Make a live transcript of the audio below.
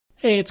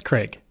Hey, it's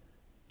Craig.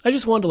 I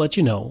just wanted to let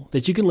you know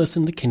that you can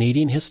listen to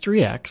Canadian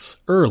History X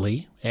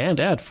early and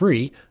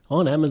ad-free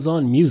on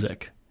Amazon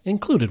Music,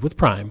 included with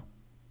Prime.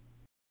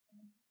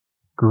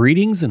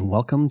 Greetings and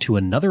welcome to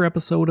another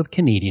episode of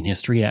Canadian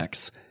History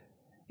X.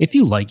 If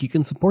you like, you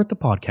can support the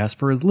podcast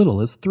for as little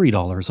as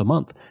 $3 a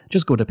month.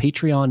 Just go to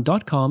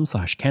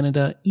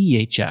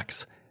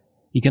patreon.com/CanadaEHX.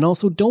 You can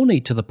also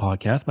donate to the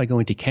podcast by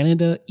going to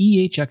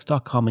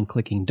CanadaEHX.com and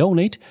clicking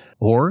donate,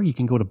 or you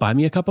can go to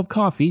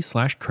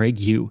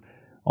buymeacupofcoffee/CraigU.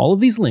 All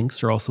of these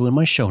links are also in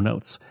my show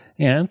notes,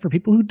 and for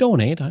people who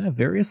donate, I have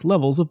various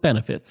levels of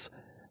benefits.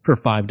 For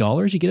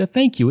 $5, you get a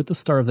thank you at the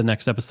start of the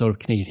next episode of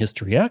Canadian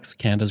History X,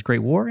 Canada's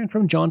Great War, and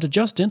from John to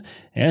Justin,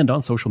 and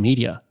on social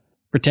media.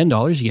 For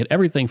 $10, you get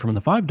everything from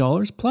the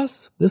 $5,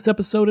 plus this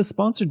episode is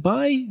sponsored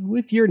by,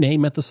 with your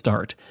name at the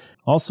start.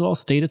 Also, I'll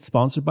state it's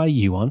sponsored by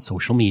you on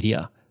social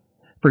media.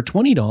 For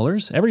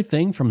 $20,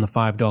 everything from the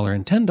 $5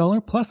 and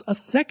 $10, plus a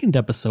second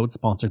episode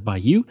sponsored by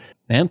you,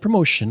 and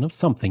promotion of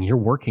something you're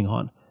working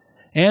on.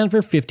 And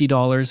for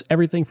 $50,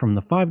 everything from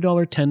the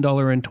 $5,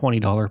 $10, and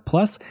 $20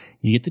 plus,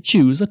 you get to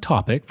choose a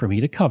topic for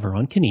me to cover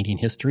on Canadian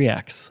History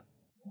X.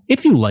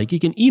 If you like, you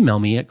can email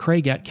me at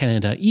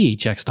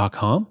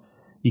craig@CanadaEHX.com.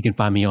 You can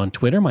find me on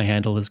Twitter. My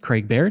handle is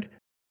Craig Baird,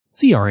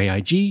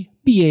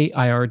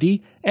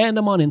 CraigBaird, and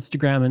I'm on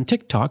Instagram and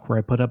TikTok where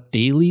I put up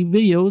daily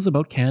videos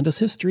about Canada's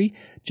history.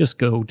 Just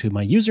go to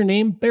my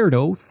username,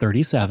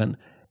 Bairdo37.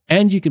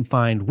 And you can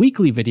find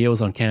weekly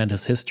videos on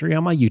Canada's history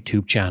on my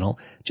YouTube channel.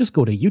 Just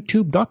go to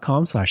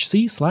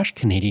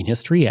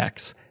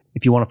youtube.com/c/CanadianHistoryX.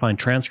 If you want to find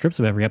transcripts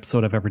of every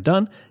episode I've ever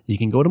done, you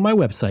can go to my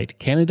website,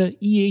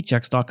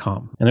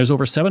 CanadaEHX.com. And there's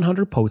over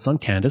 700 posts on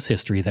Canada's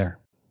history there.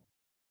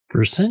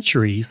 For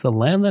centuries, the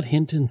land that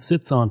Hinton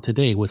sits on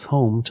today was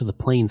home to the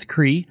Plains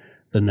Cree,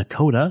 the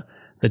Nakota,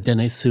 the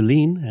Dene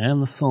Sulin,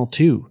 and the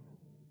Saulteaux.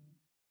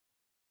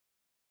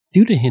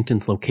 Due to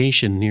Hinton's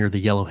location near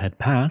the Yellowhead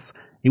Pass,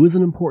 it was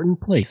an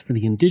important place for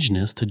the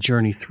Indigenous to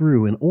journey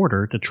through in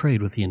order to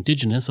trade with the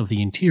Indigenous of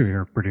the interior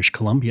of British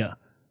Columbia.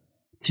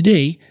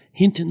 Today,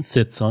 Hinton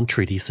sits on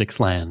Treaty 6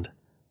 land.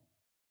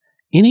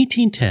 In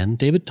 1810,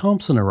 David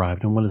Thompson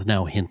arrived in what is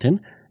now Hinton,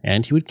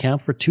 and he would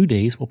camp for 2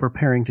 days while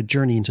preparing to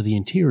journey into the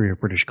interior of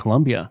British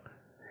Columbia.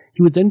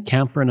 He would then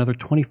camp for another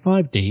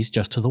 25 days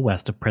just to the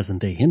west of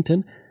present-day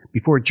Hinton,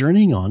 before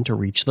journeying on to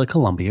reach the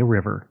Columbia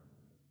River.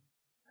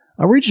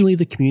 Originally,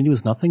 the community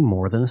was nothing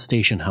more than a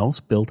station house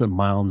built at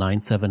mile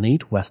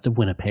 978 west of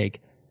Winnipeg.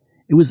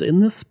 It was in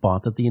this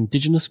spot that the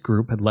Indigenous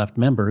group had left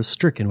members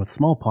stricken with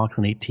smallpox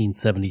in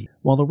 1870,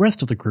 while the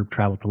rest of the group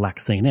traveled to Lac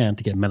St. Anne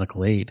to get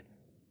medical aid.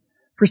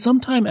 For some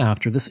time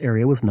after, this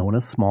area was known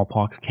as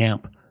Smallpox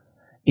Camp.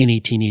 In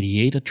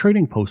 1888, a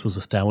trading post was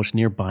established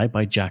nearby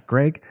by Jack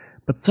Gregg,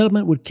 but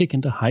settlement would kick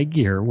into high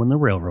gear when the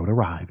railroad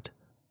arrived.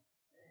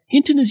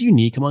 Hinton is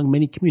unique among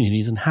many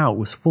communities in how it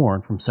was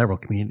formed from several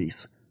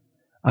communities.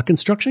 A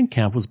construction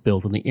camp was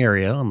built in the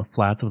area on the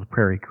flats of the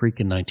Prairie Creek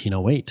in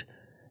 1908.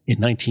 In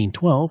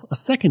 1912, a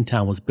second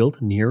town was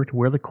built near to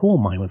where the coal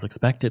mine was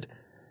expected.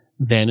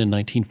 Then in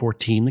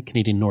 1914, the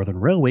Canadian Northern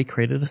Railway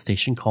created a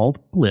station called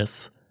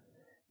Bliss.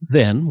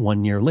 Then,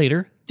 1 year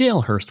later,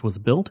 Dalehurst was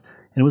built,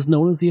 and was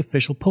known as the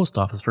official post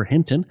office for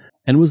Hinton,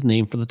 and was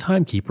named for the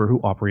timekeeper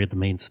who operated the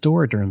main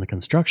store during the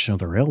construction of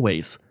the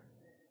railways.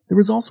 There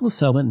was also a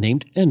settlement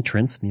named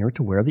Entrance near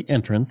to where the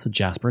entrance to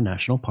Jasper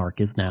National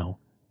Park is now.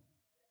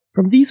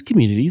 From these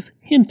communities,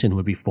 Hinton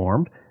would be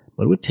formed,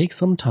 but it would take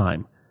some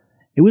time.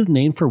 It was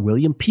named for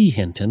William P.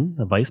 Hinton,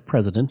 the vice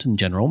president and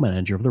general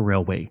manager of the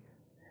railway.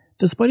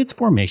 Despite its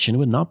formation, it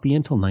would not be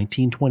until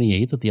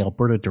 1928 that the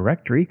Alberta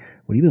Directory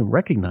would even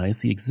recognize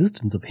the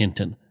existence of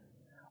Hinton.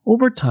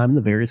 Over time,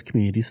 the various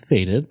communities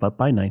faded, but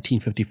by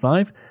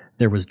 1955,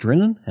 there was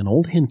Drinnan and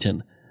Old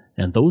Hinton,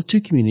 and those two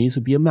communities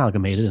would be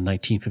amalgamated in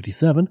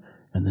 1957,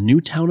 and the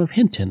new town of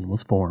Hinton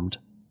was formed.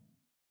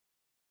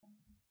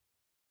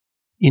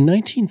 In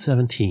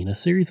 1917, a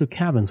series of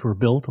cabins were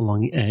built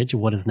along the edge of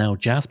what is now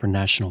Jasper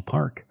National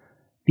Park.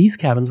 These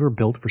cabins were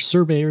built for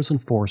surveyors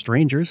and forest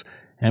rangers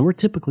and were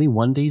typically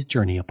 1 day's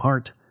journey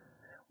apart.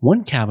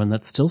 One cabin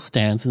that still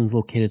stands and is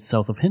located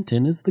south of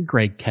Hinton is the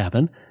Gregg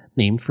Cabin,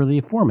 named for the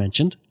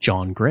aforementioned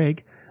John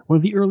Gregg, one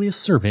of the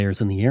earliest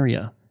surveyors in the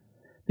area.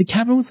 The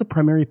cabin was the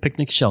primary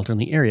picnic shelter in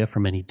the area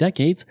for many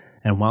decades,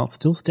 and while it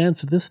still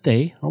stands to this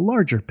day, a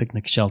larger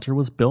picnic shelter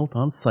was built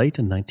on site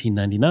in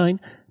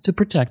 1999 to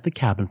protect the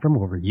cabin from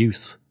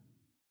overuse.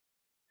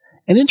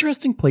 An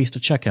interesting place to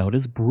check out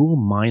is Brule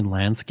Mine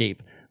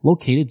Landscape,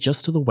 located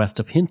just to the west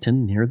of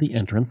Hinton near the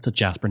entrance to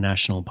Jasper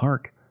National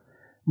Park.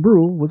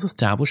 Brule was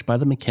established by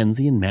the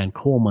Mackenzie and Mann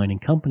Coal Mining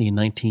Company in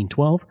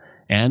 1912,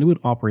 and it would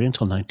operate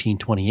until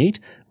 1928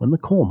 when the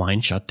coal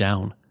mine shut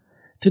down.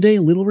 Today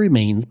little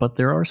remains, but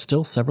there are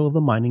still several of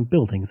the mining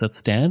buildings that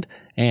stand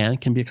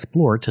and can be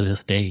explored to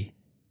this day.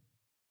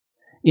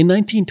 In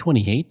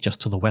 1928,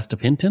 just to the west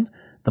of Hinton,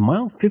 the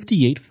Mile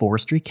 58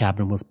 Forestry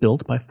Cabin was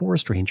built by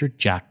Forest Ranger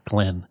Jack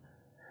Glenn.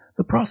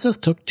 The process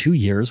took 2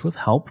 years with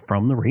help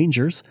from the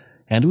Rangers,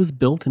 and it was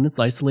built in its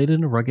isolated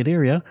and rugged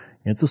area,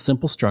 and it's a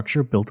simple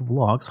structure built of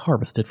logs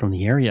harvested from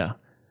the area.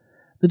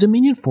 The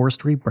Dominion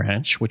Forestry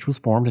Branch, which was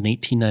formed in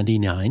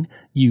 1899,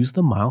 used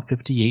the Mile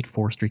 58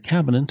 forestry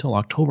cabin until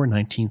October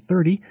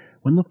 1930,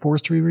 when the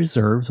forestry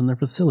reserves and their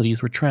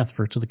facilities were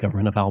transferred to the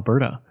government of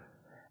Alberta.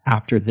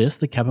 After this,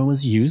 the cabin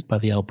was used by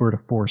the Alberta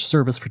Forest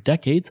Service for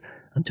decades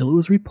until it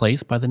was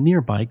replaced by the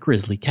nearby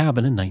Grizzly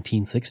Cabin in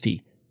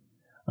 1960.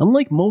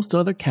 Unlike most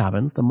other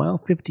cabins, the Mile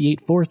 58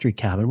 forestry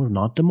cabin was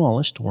not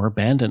demolished or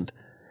abandoned.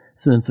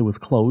 Since it was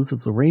closed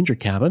as a ranger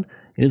cabin,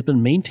 it has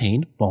been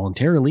maintained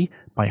voluntarily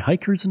by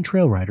hikers and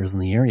trail riders in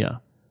the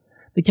area.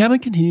 The cabin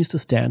continues to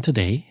stand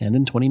today, and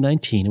in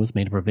 2019 it was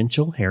made a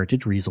provincial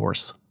heritage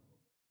resource.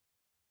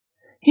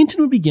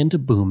 Hinton would begin to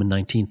boom in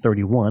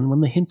 1931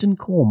 when the Hinton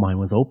coal mine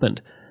was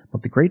opened,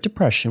 but the Great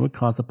Depression would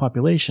cause the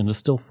population to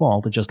still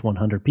fall to just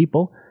 100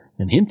 people,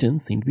 and Hinton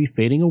seemed to be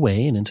fading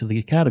away and into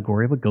the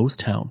category of a ghost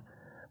town.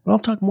 But I'll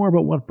talk more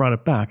about what brought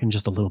it back in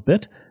just a little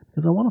bit,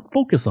 because I want to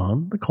focus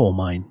on the coal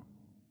mine.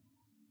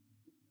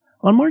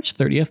 On March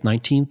 30th,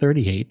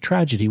 1938,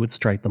 tragedy would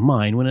strike the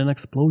mine when an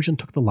explosion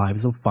took the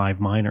lives of 5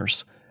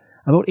 miners.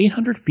 About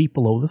 800 feet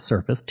below the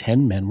surface,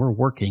 10 men were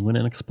working when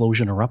an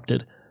explosion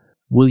erupted.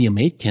 William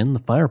Aitken, the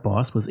fire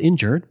boss, was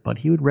injured, but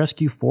he would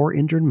rescue 4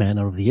 injured men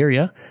out of the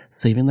area,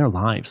 saving their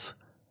lives.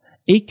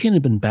 Aitken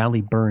had been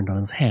badly burned on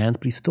his hands,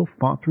 but he still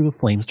fought through the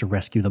flames to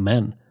rescue the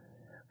men.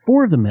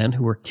 4 of the men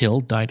who were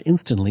killed died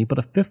instantly, but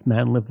a 5th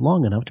man lived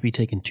long enough to be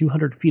taken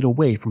 200 feet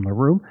away from the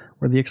room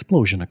where the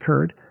explosion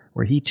occurred,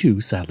 where he too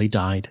sadly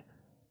died.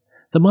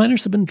 The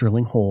miners had been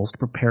drilling holes to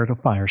prepare to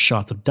fire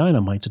shots of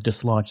dynamite to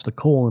dislodge the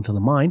coal into the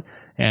mine,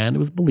 and it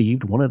was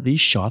believed one of these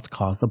shots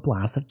caused the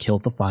blast that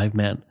killed the 5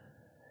 men.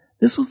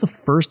 This was the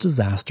first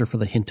disaster for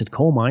the Hinton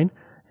coal mine,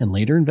 and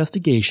later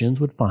investigations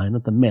would find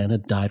that the men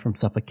had died from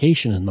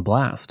suffocation in the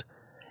blast.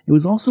 It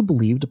was also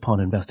believed upon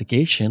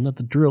investigation that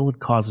the drill had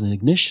caused an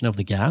ignition of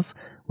the gas,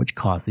 which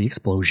caused the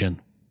explosion.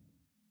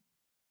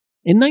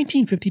 In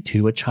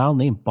 1952, a child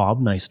named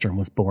Bob Nystrom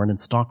was born in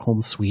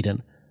Stockholm,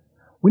 Sweden.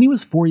 When he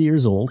was 4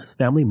 years old, his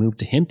family moved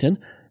to Hinton,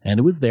 and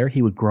it was there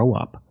he would grow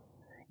up.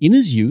 In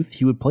his youth,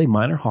 he would play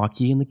minor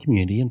hockey in the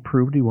community and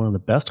prove to be one of the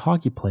best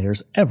hockey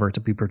players ever to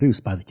be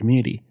produced by the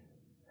community.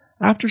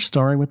 After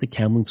starring with the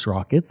Kamloops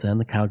Rockets and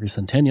the Calgary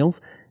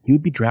Centennials, he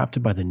would be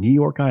drafted by the New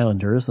York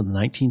Islanders in the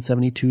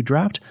 1972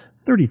 draft,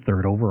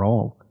 33rd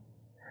overall.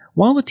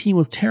 While the team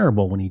was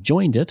terrible when he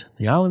joined it,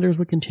 the Islanders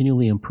would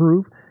continually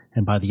improve,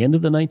 and by the end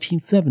of the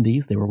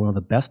 1970s, they were one of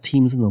the best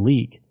teams in the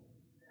league.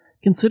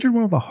 Considered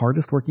one of the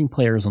hardest working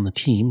players on the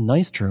team,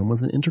 Nystrom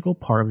was an integral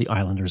part of the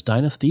Islanders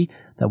dynasty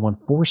that won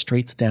 4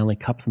 straight Stanley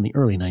Cups in the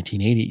early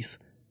 1980s.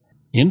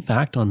 In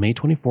fact, on May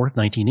 24,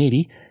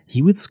 1980,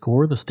 he would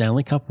score the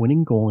Stanley Cup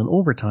winning goal in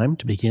overtime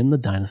to begin the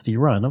dynasty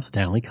run of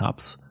Stanley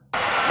Cups.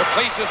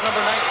 McLeish is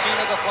number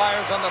 19 of the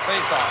Flyers on the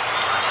faceoff.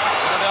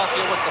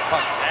 Philadelphia with the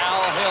puck.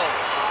 Al Hill.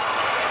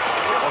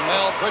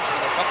 Mel Bridgman,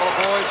 a couple of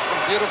boys from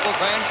beautiful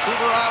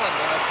Vancouver Island,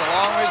 and it's a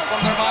long ways from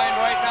their mind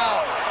right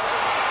now.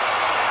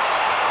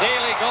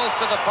 Daly goes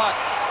to the puck.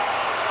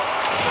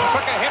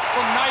 Took a hit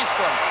from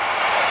Nystrom.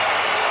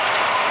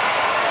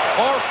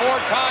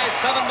 4-4 tie,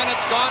 7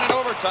 minutes gone in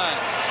overtime.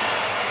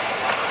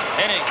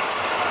 Henning.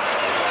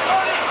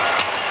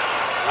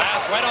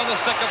 Pass right on the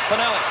stick of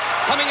Tonelli.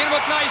 Coming in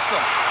with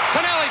Nystrom.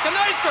 Tonelli to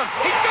Nystrom.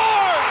 He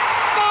scores!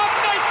 Bob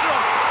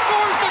Nystrom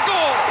scores the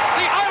goal.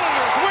 The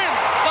Islanders win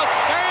the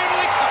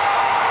Stanley Cup.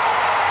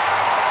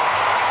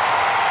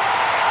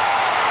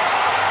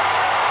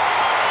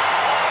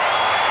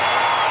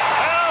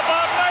 Well,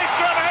 Bob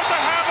Nystrom has a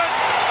habit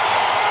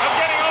of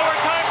getting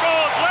overtime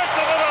goals.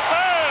 Listen to the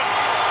fans.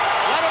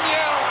 Let him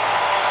yell.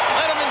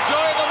 Let him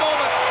enjoy the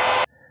moment.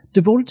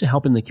 Devoted to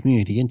helping the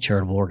community and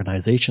charitable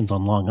organizations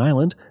on Long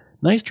Island,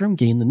 Nystrom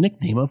gained the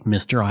nickname of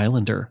Mr.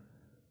 Islander.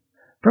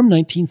 From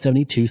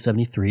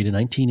 1972-73 to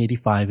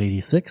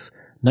 1985-86,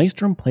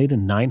 Nystrom played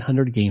in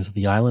 900 games with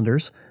the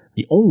Islanders,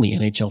 the only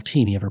NHL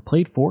team he ever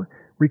played for,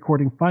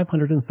 recording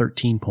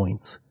 513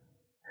 points.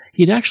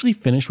 He had actually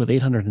finished with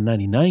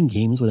 899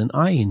 games when an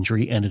eye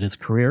injury ended his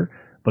career,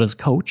 but his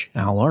coach,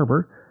 Al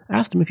Arbour,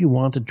 asked him if he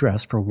wanted to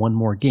dress for one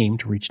more game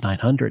to reach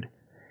 900.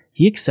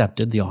 He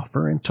accepted the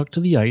offer and took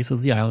to the ice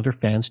as the Islander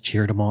fans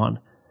cheered him on.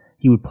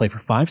 He would play for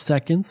 5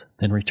 seconds,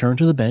 then return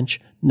to the bench,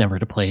 never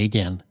to play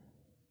again.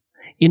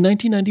 In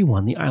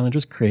 1991, the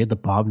Islanders created the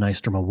Bob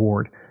Nystrom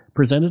Award,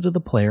 presented to the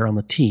player on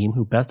the team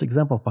who best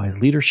exemplifies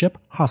leadership,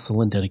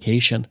 hustle, and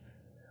dedication.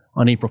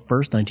 On April 1,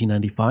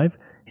 1995,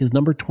 his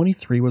number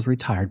 23 was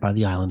retired by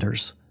the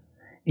Islanders.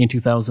 In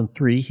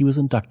 2003, he was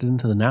inducted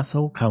into the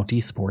Nassau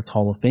County Sports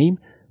Hall of Fame,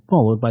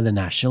 followed by the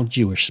National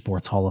Jewish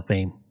Sports Hall of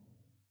Fame.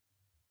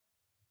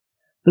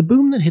 The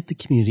boom that hit the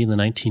community in the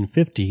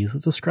 1950s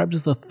was described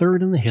as the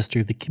third in the history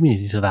of the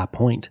community to that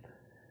point.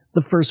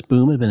 The first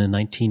boom had been in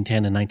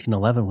 1910 and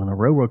 1911 when a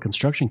railroad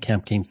construction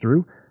camp came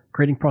through,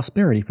 creating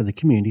prosperity for the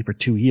community for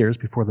 2 years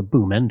before the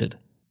boom ended.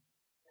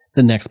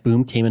 The next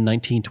boom came in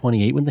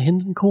 1928 when the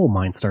Hinton coal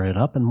mine started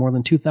up and more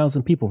than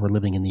 2,000 people were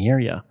living in the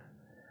area.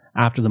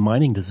 After the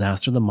mining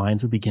disaster, the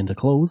mines would begin to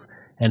close,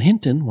 and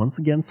Hinton once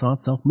again saw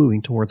itself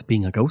moving towards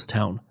being a ghost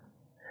town.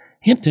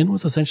 Hinton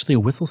was essentially a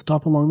whistle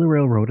stop along the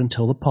railroad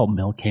until the pulp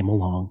mill came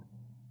along.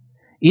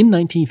 In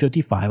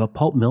 1955, a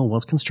pulp mill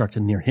was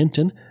constructed near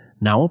Hinton,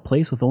 now a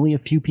place with only a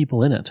few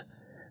people in it.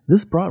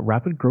 This brought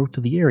rapid growth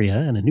to the area,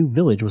 and a new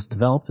village was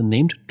developed and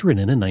named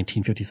Drinnan in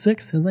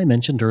 1956, as I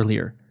mentioned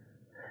earlier.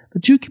 The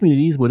two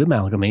communities would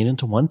amalgamate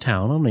into one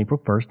town on April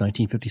 1,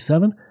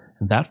 1957,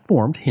 and that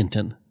formed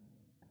Hinton.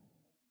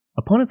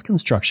 Upon its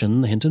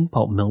construction, the Hinton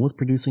pulp mill was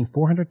producing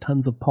 400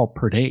 tons of pulp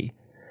per day.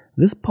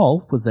 This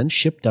pulp was then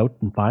shipped out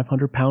in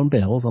 500-pound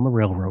bales on the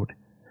railroad.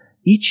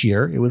 Each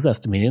year, it was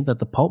estimated that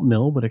the pulp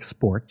mill would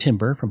export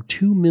timber from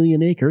 2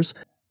 million acres,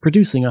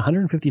 producing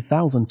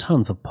 150,000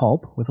 tons of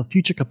pulp with a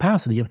future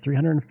capacity of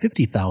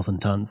 350,000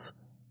 tons.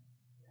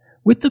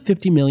 With the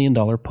 $50 million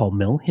pulp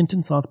mill,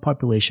 Hinton saw its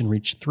population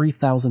reach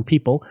 3,000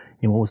 people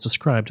in what was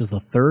described as the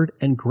third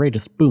and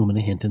greatest boom in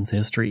Hinton's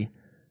history.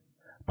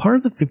 Part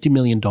of the $50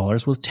 million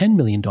was $10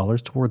 million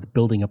towards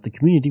building up the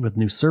community with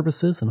new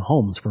services and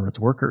homes for its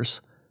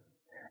workers.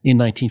 In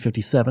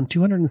 1957,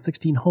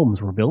 216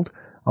 homes were built,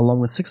 along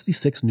with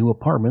 66 new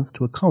apartments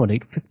to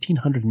accommodate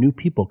 1,500 new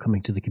people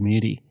coming to the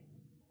community.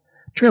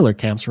 Trailer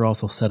camps were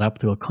also set up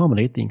to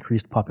accommodate the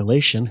increased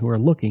population who are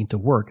looking to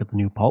work at the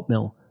new pulp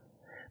mill.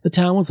 The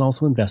town was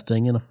also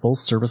investing in a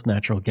full-service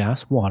natural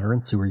gas, water,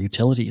 and sewer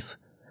utilities.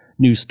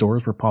 New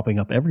stores were popping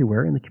up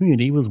everywhere, and the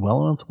community was well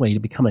on its way to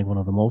becoming one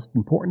of the most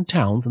important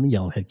towns in the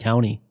Yellowhead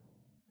County.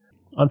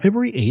 On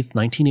February 8,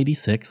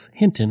 1986,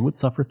 Hinton would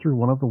suffer through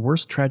one of the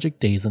worst tragic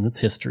days in its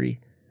history.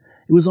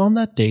 It was on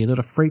that day that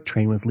a freight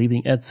train was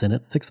leaving Edson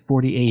at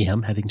 6:40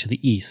 a.m. heading to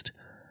the east.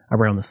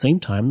 Around the same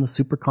time, the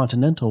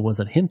Supercontinental was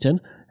at Hinton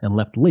and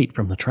left late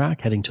from the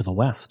track heading to the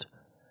west.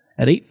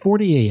 At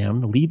 8:40 a.m.,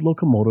 the lead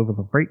locomotive of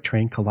the freight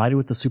train collided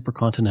with the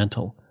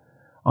Supercontinental.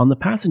 On the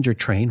passenger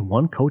train,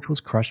 one coach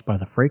was crushed by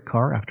the freight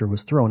car after it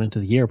was thrown into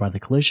the air by the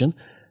collision,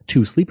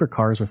 2 sleeper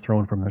cars were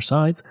thrown from their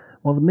sides,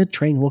 while the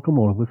mid-train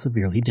locomotive was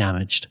severely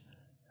damaged.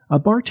 A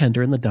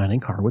bartender in the dining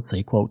car would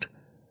say, quote,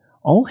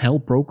 "All hell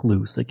broke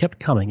loose. It kept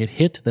coming. It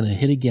hit, then it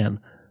hit again.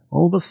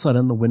 All of a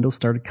sudden, the window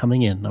started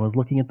coming in. I was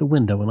looking at the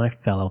window and I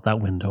fell out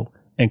that window."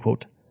 End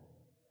quote.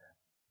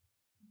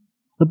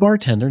 The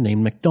bartender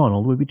named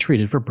McDonald would be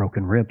treated for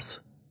broken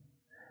ribs.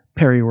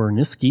 Perry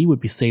Wernitzky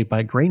would be saved by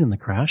a grain in the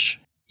crash.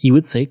 He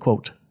would say,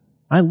 quote,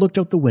 "I looked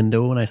out the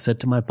window and I said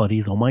to my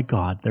buddies, 'Oh my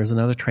God, there's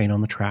another train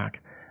on the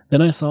track.'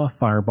 Then I saw a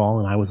fireball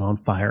and I was on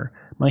fire.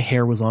 My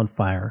hair was on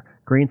fire.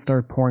 Grain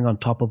started pouring on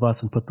top of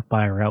us and put the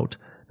fire out.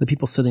 The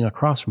people sitting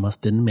across from us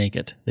didn't make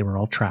it. They were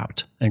all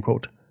trapped." End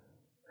quote.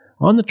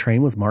 On the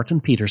train was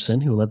Martin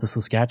Peterson, who led the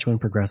Saskatchewan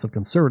Progressive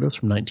Conservatives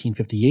from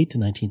 1958 to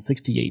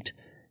 1968.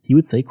 He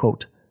would say,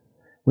 quote,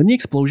 "When the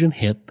explosion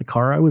hit, the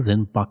car I was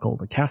in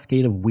buckled. A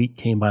cascade of wheat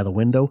came by the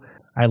window.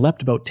 I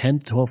leapt about 10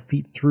 to 12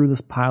 feet through this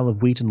pile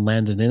of wheat and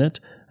landed in it.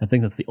 I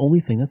think that's the only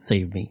thing that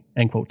saved me."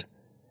 End quote.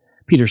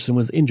 Peterson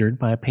was injured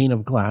by a pane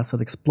of glass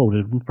that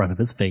exploded in front of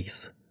his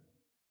face.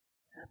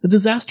 The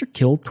disaster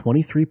killed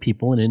 23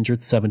 people and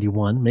injured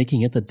 71,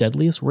 making it the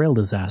deadliest rail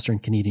disaster in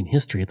Canadian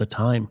history at the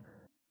time.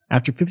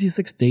 After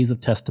 56 days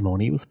of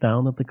testimony, it was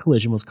found that the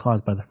collision was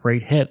caused by the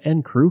freight head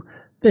and crew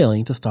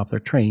failing to stop their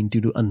train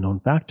due to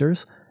unknown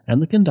factors,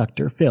 and the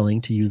conductor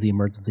failing to use the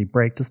emergency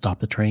brake to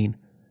stop the train.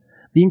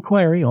 The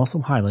inquiry also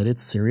highlighted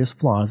serious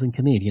flaws in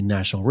Canadian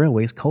National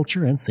Railway's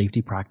culture and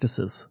safety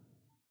practices.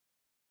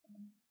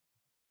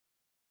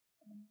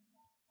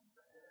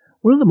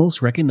 One of the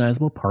most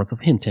recognizable parts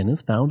of Hinton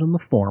is found in the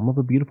form of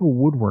a beautiful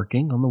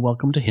woodworking on the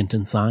Welcome to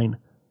Hinton sign.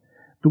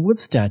 The wood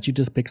statue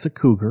depicts a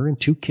cougar and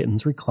 2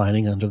 kittens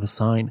reclining under the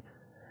sign.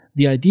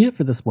 The idea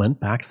for this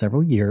went back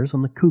several years,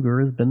 and the cougar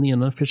has been the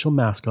unofficial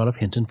mascot of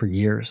Hinton for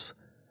years.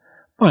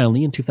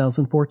 Finally, in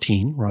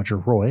 2014, Roger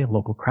Roy, a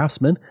local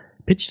craftsman,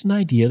 pitched an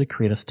idea to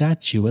create a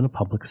statue in a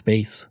public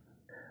space.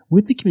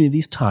 With the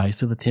community's ties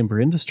to the timber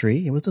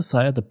industry, it was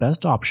decided the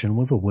best option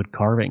was a wood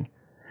carving.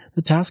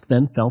 The task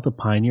then fell to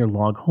Pioneer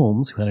Log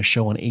Homes, who had a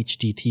show on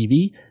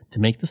HGTV, to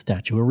make the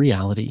statue a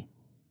reality.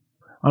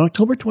 On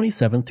October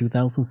 27,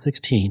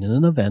 2016, in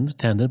an event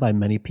attended by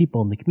many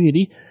people in the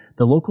community,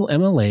 the local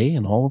MLA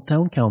and all of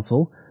Town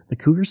Council, the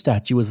cougar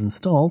statue was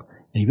installed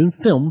and even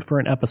filmed for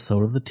an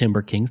episode of the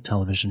Timber Kings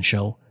television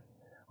show.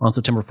 On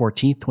September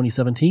 14,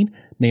 2017,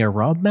 Mayor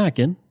Rob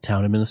Mackin,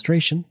 Town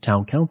Administration,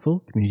 Town Council,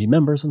 community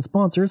members, and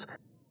sponsors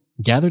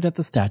gathered at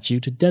the statue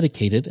to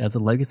dedicate it as a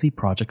Legacy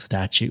Project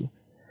statue.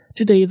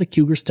 Today, the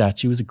cougar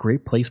statue is a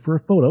great place for a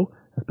photo,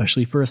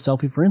 especially for a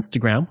selfie for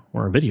Instagram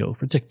or a video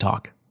for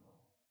TikTok.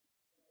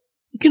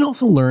 You can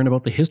also learn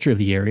about the history of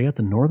the area at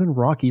the Northern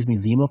Rockies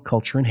Museum of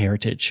Culture and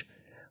Heritage.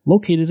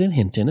 Located in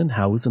Hinton and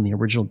housed in the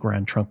original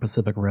Grand Trunk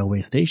Pacific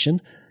Railway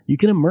station, you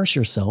can immerse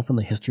yourself in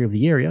the history of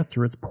the area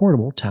through its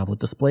portable tablet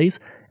displays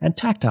and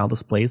tactile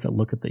displays that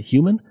look at the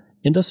human,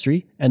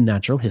 industry, and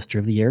natural history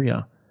of the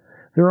area.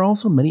 There are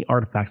also many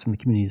artifacts from the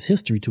community's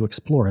history to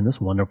explore in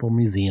this wonderful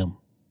museum.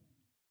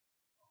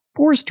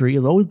 Forestry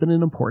has always been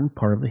an important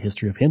part of the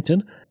history of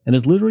Hinton and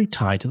is literally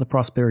tied to the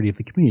prosperity of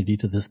the community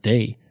to this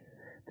day.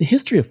 The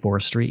history of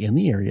forestry in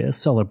the area is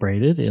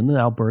celebrated in the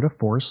Alberta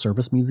Forest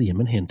Service Museum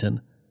in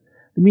Hinton.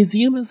 The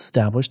museum is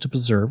established to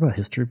preserve a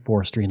history of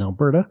forestry in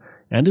Alberta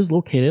and is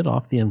located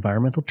off the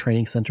Environmental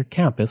Training Centre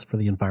campus for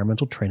the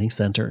Environmental Training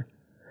Centre.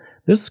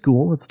 This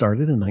school had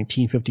started in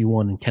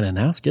 1951 in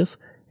Kananaskis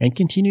and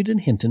continued in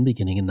Hinton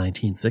beginning in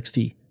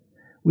 1960.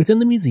 Within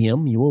the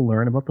museum, you will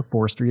learn about the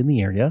forestry in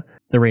the area,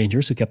 the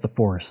rangers who kept the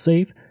forest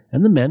safe,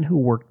 and the men who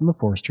worked in the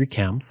forestry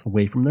camps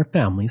away from their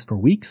families for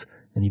weeks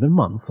and even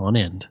months on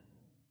end.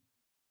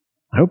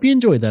 I hope you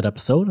enjoyed that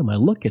episode of my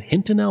look at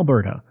Hinton,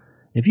 Alberta.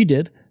 If you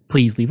did,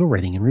 please leave a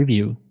rating and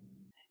review.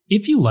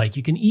 If you like,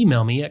 you can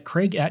email me at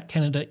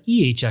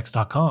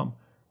craig@canadaehx.com.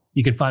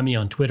 You can find me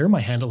on Twitter.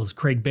 My handle is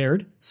Craig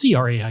Baird,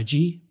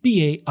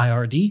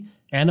 CraigBaird,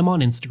 and I'm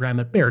on Instagram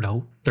at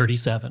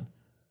Bairdo37.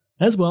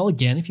 As well,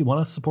 again, if you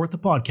want to support the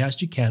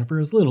podcast, you can for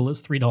as little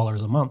as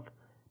 $3 a month.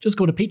 Just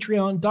go to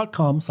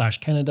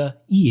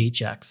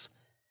patreon.com/CanadaEHX.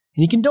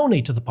 And you can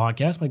donate to the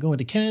podcast by going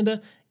to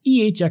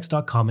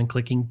CanadaEHX.com and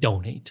clicking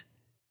Donate.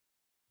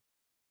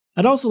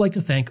 I'd also like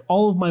to thank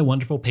all of my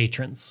wonderful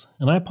patrons,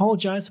 and I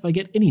apologize if I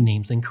get any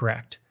names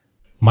incorrect.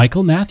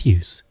 Michael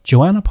Matthews,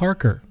 Joanna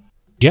Parker,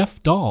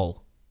 Jeff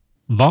Dahl,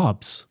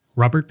 Vobs,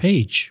 Robert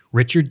Page,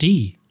 Richard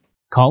D.,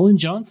 Colin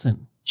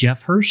Johnson,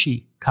 Jeff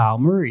Hershey, Kyle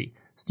Murray,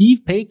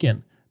 Steve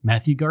Pakin,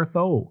 Matthew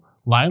Gartho,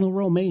 Lionel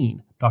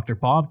Romaine, Dr.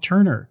 Bob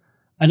Turner,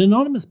 an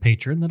anonymous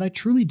patron that I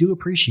truly do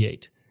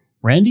appreciate,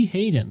 Randy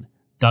Hayden,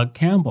 Doug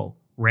Campbell,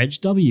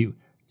 Reg W.,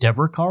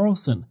 Deborah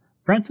Carlson,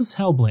 Francis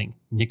Helbling,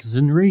 Nick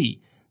Zinri,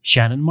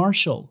 Shannon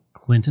Marshall,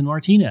 Clinton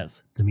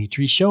Martinez,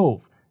 Dimitri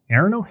Chauve,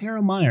 Aaron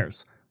O'Hara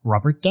Myers,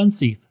 Robert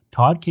Dunseith,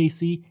 Todd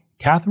Casey,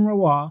 Catherine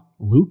Roy,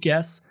 Luke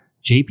S.,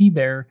 JP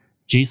Bear,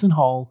 Jason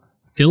Hall,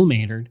 Phil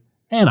Maynard,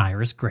 and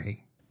Iris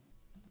Gray.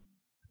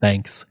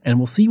 Thanks, and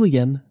we'll see you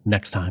again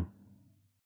next time.